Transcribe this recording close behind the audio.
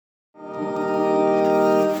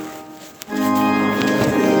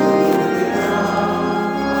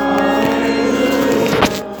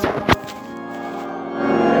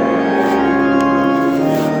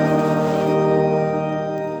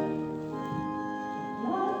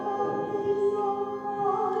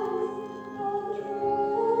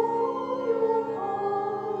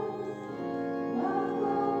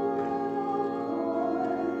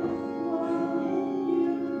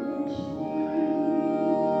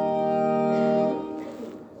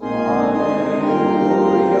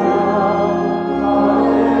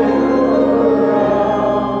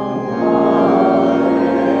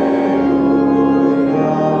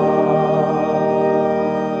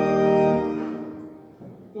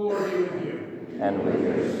and with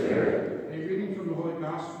your spirit. A reading from the Holy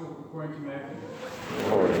Gospel according to Matthew.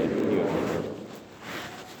 Glory to you.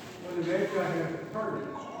 When the Magi had departed,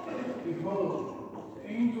 behold, the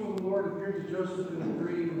angel of the Lord appeared to Joseph in a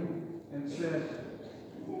dream and said,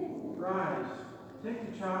 Rise,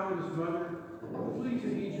 take the child and his mother, and flee to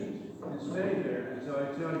Egypt, and stay there until I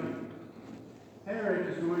tell you. Herod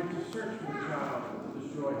is going to search for the child to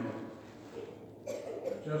destroy him.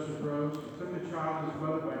 Joseph rose, took the child and his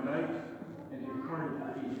mother by night, and departed for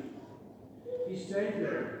Egypt. He stayed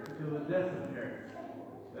there until the death of Herod,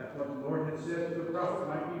 that what the Lord had said to the prophet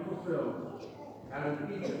might be fulfilled. Out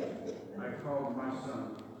of Egypt I called my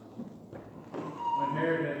son. When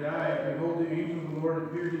Herod had died, behold, the angel of the Lord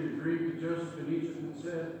appeared in a dream to Joseph in Egypt and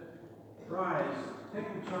said, Rise,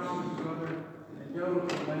 take the child and his mother, and go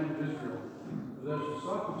to the land of Israel, for those who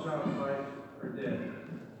sought the child's life are dead.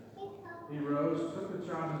 He rose, took the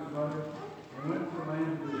child and his mother, and went to the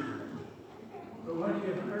land of Israel. But when he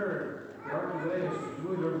had heard that Archelaus was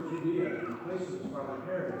ruling over Judea in place of his father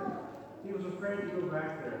Herod, he was afraid to go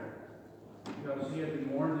back there. Because he had been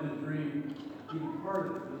warned in a dream, he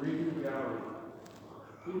departed to the region of Galilee.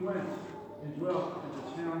 He went and dwelt in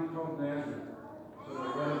a town called Nazareth, so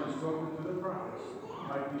that what had been spoken through the prophets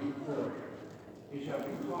might be fulfilled. He shall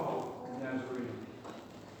be called a Nazarene.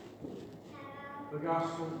 The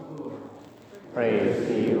Gospel of the Lord. Praise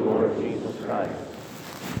to you, Lord Jesus Christ.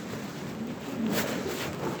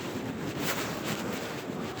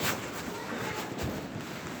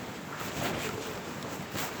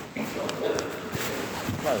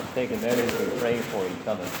 Let us take a minute to pray for each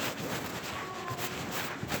other.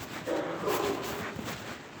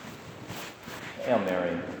 Hail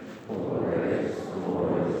Mary. Grace, the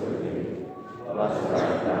Lord is with thee. Blessed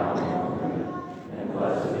art thou among women, and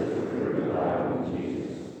blessed is the fruit of thy womb,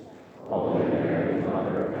 Jesus. Holy Mary,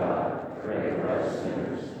 Mother of God, pray for us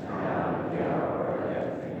sinners, now and at the hour of our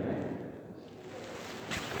death. Amen.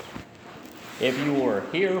 If you were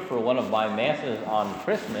here for one of my masses on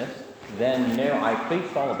Christmas, then you know I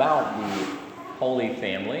preached all about the Holy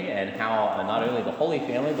Family and how not only the Holy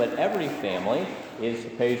Family, but every family is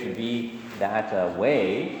supposed to be that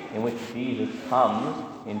way in which Jesus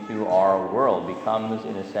comes into our world, becomes,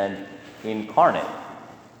 in a sense, incarnate.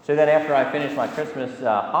 So then after I finished my Christmas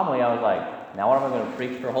homily, I was like, now what am I going to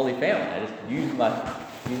preach for Holy Family? I just used my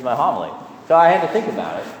homily. So I had to think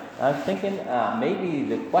about it. I was thinking maybe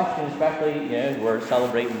the question, especially, we're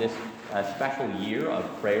celebrating this special year of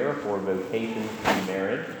prayer for vocations in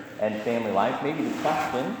marriage and family life. Maybe the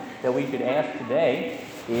question that we should ask today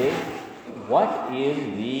is, what is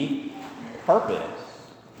the purpose,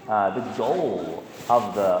 the goal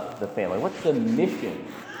of the family? What's the mission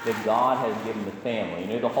that God has given the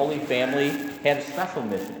family? The Holy Family had a special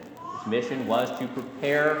mission. Its mission was to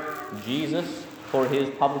prepare Jesus for his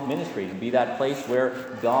public ministry, to be that place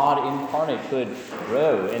where God incarnate could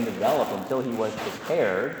grow and develop until he was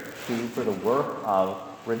prepared for the work of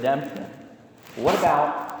redemption. What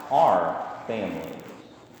about our families?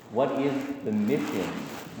 What is the mission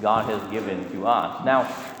God has given to us? Now,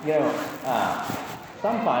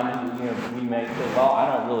 sometimes, we may say, well,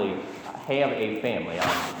 I don't really have a family.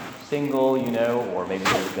 I'm single, or maybe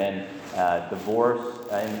there's been divorce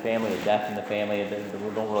in the family, a death in the family.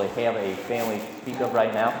 We don't really have a family to speak of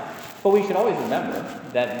right now. But we should always remember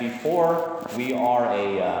that before we are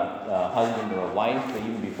a husband or a wife, or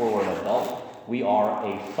even before we're an adult, we are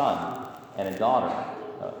a son and a daughter,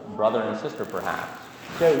 a brother and a sister perhaps.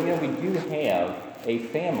 So, we do have a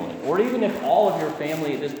family. Or even if all of your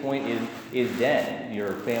family at this point is dead,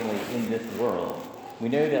 your family in this world, we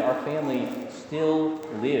know that our family still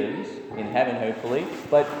lives in heaven, hopefully,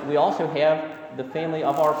 but we also have the family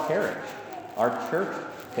of our parish, our church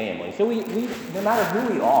family. So we no matter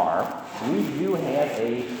who we are, we do have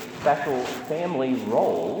a special family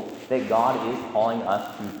role that God is calling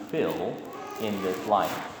us to fill in this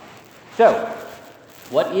life. So,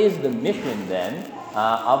 what is the mission then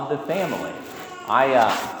of the family?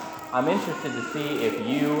 I'm interested to see if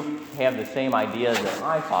you have the same ideas that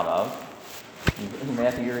I thought of.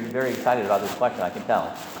 Matthew, you're very excited about this question, I can tell.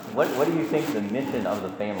 What do you think the mission of the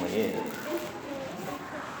family is?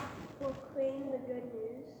 Proclaim the good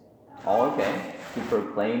news. Oh, okay. To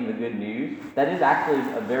proclaim the good news. That is actually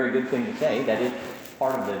a very good thing to say. That is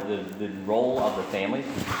part of the role of the family,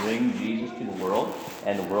 to bring Jesus to the world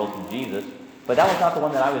and the world to Jesus. But that was not the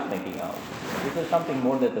one that I was thinking of. This is something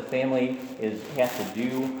more that the family has to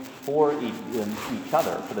do for each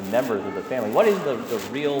other, for the members of the family. What is the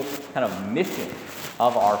real kind of mission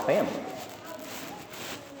of our family?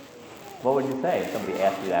 What would you say if somebody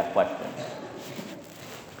asked you that question?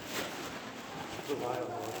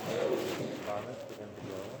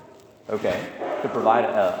 Okay, to provide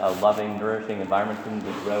a loving, nourishing environment for them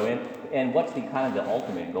to grow in. And what's the kind of the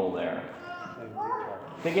ultimate goal there?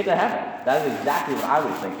 To get to heaven. That is exactly what I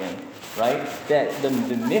was thinking, right? That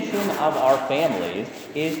the mission of our families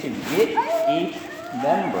is to get each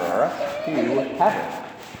member to heaven.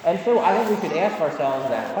 And so I think we should ask ourselves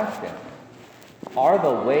that question. Are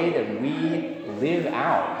the way that we live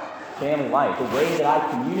out family life, the way that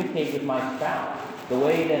I communicate with my spouse, the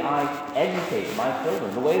way that I educate my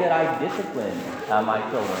children, the way that I discipline my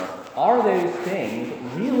children, are those things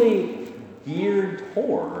really geared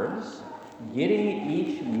towards getting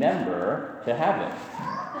each member to heaven?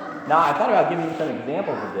 Now, I thought about giving you some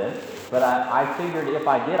examples of this, but I figured if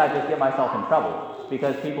I did, I'd just get myself in trouble,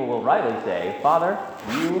 because people will rightly say, Father,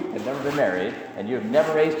 you have never been married, and you have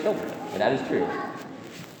never raised children, and that is true.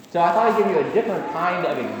 So I thought I'd give you a different kind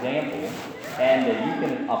of example, and that you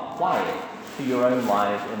can apply it to your own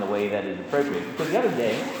lives in the way that is appropriate. Because the other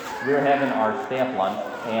day, we were having our staff lunch,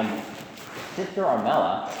 and Sister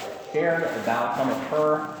Armella shared about some of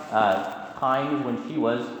her times when she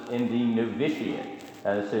was in the novitiate.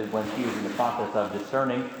 So when she was in the process of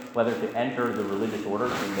discerning whether to enter the religious order.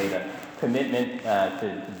 She made a commitment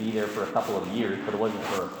to be there for a couple of years, but it wasn't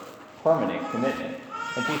her permanent commitment.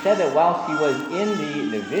 And she said that while she was in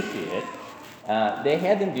the novitiate, they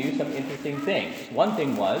had them do some interesting things. One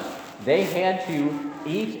thing was they had to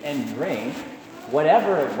eat and drink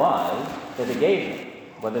whatever it was that they gave them,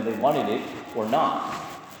 whether they wanted it or not.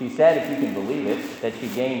 She said, if you can believe it, that she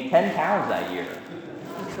gained 10 pounds that year.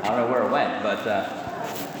 I don't know where it went,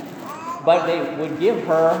 but they would give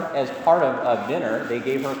her, as part of dinner, they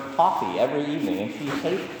gave her coffee every evening, and she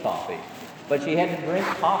hates coffee. But she had to drink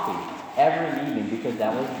coffee every evening because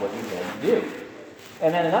that was what you had to do.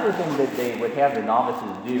 And then another thing that they would have the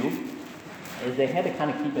novices do is they had to kind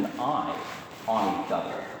of keep an eye on each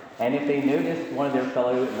other. And if they noticed one of their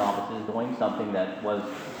fellow novices doing something that was,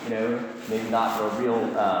 maybe not a real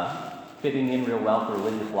fitting in real well for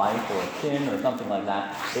religious life, or a sin or something like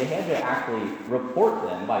that, they had to actually report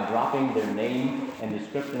them by dropping their name and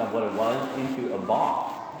description of what it was into a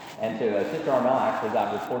box. And so Sister Armella actually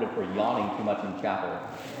got reported for yawning too much in chapel.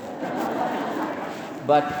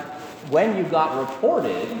 But when you got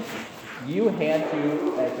reported, you had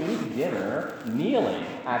to eat dinner kneeling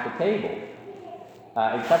at the table.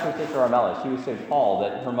 Except for Sister Armella. She was so tall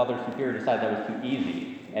that her mother superior decided that was too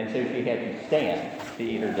easy. And so she had to stand to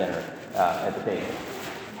eat her dinner at the table.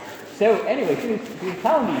 So anyway, she was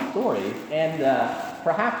telling these stories, and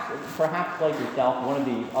perhaps like yourself, one of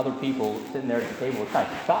the other people sitting there at the table was kind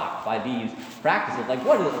of shocked by these practices. Like,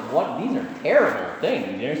 these are terrible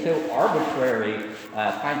things. They're so arbitrary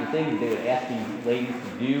kinds of things they would ask these ladies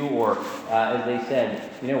to do, or as they said,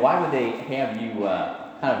 why would they have you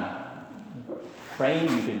kind of train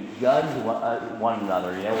you to judge one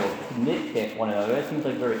another, or nitpick one another? That seems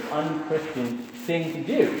like a very un-Christian thing to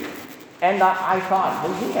do. And I thought,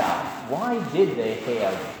 well, yeah, why did they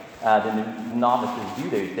have the novices do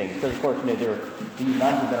those things? Because, of course, these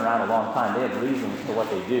nuns have been around a long time. They have reasons for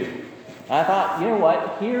what they do. And I thought, you know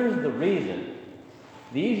what? Here's the reason.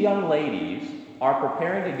 These young ladies are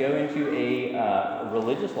preparing to go into a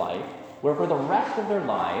religious life where for the rest of their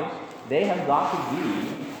lives, they have got to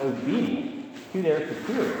be obedient to their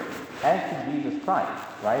superior, as to Jesus Christ,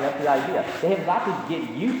 right? That's the idea. They have got to get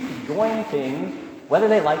used to doing things whether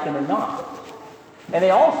they like them or not. And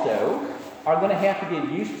they also are going to have to get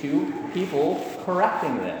used to people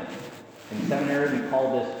correcting them. In seminary, we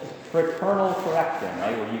call this fraternal correction,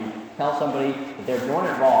 right? Where you tell somebody that they're doing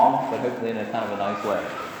it wrong, but hopefully in a kind of a nice way.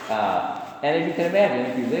 And as you can imagine,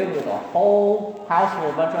 if you live with a whole house full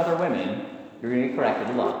of a bunch of other women, you're going to get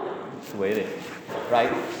corrected a lot. That's the way it is, right?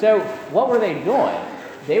 So what were they doing?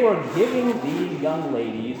 They were giving these young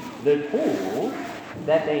ladies the tools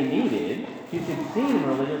that they needed to succeed in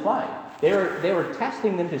religious life. They were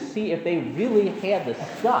testing them to see if they really had the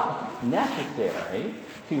stuff necessary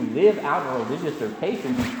to live out a religious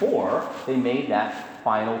vocation before they made that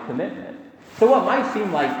final commitment. So what might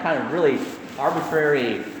seem like kind of really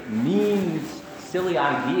arbitrary, mean, silly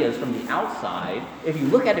ideas from the outside, if you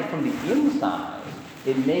look at it from the inside,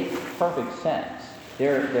 it makes perfect sense.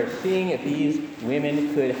 They're seeing if these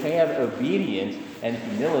women could have obedience and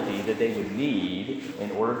humility that they would need in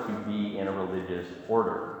order to be in a religious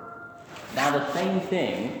order. Now, the same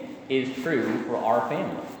thing is true for our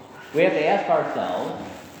families. We have to ask ourselves,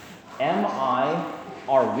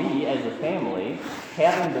 are we as a family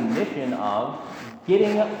having the mission of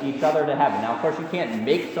getting each other to heaven? Now, of course, you can't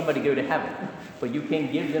make somebody go to heaven, but you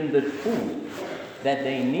can give them the tools that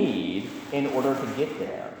they need in order to get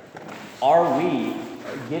there. Are we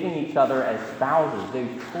giving each other as spouses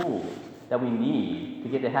those tools that we need to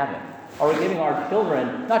get to heaven? Are we giving our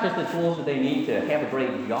children not just the tools that they need to have a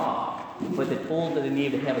great job, but the tools that they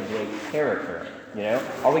need to have a great character?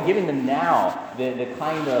 Are we giving them now the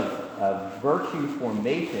kind of virtue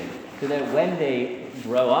formation so that when they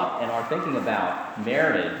grow up and are thinking about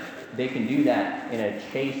marriage, they can do that in a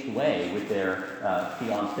chaste way with their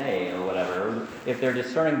fiancé or whatever? Or if they're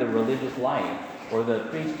discerning the religious life or the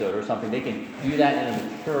priesthood or something, they can do that in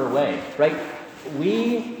a mature way, right?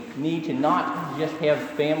 We need to not just have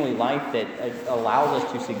family life that allows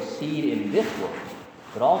us to succeed in this world,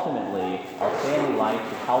 but ultimately our family life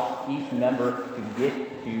to help each member to get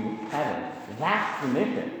to heaven. That's the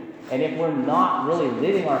mission. And if we're not really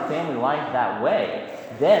living our family life that way,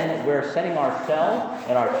 then we're setting ourselves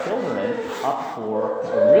and our children up for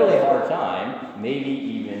a really hard time, maybe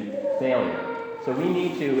even failure. So we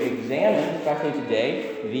need to examine, especially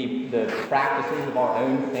today, the practices of our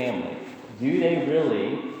own family. Do they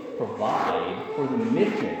really provide for the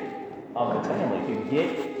mission of the family to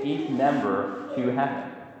get each member to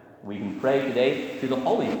heaven? We can pray today to the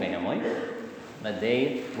Holy Family that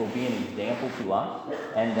they will be an example to us,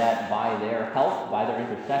 and that by their help, by their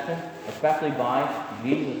intercession, especially by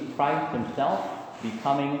Jesus Christ himself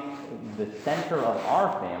becoming the center of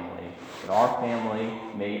our family, that our family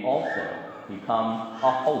may also become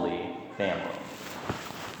a holy family.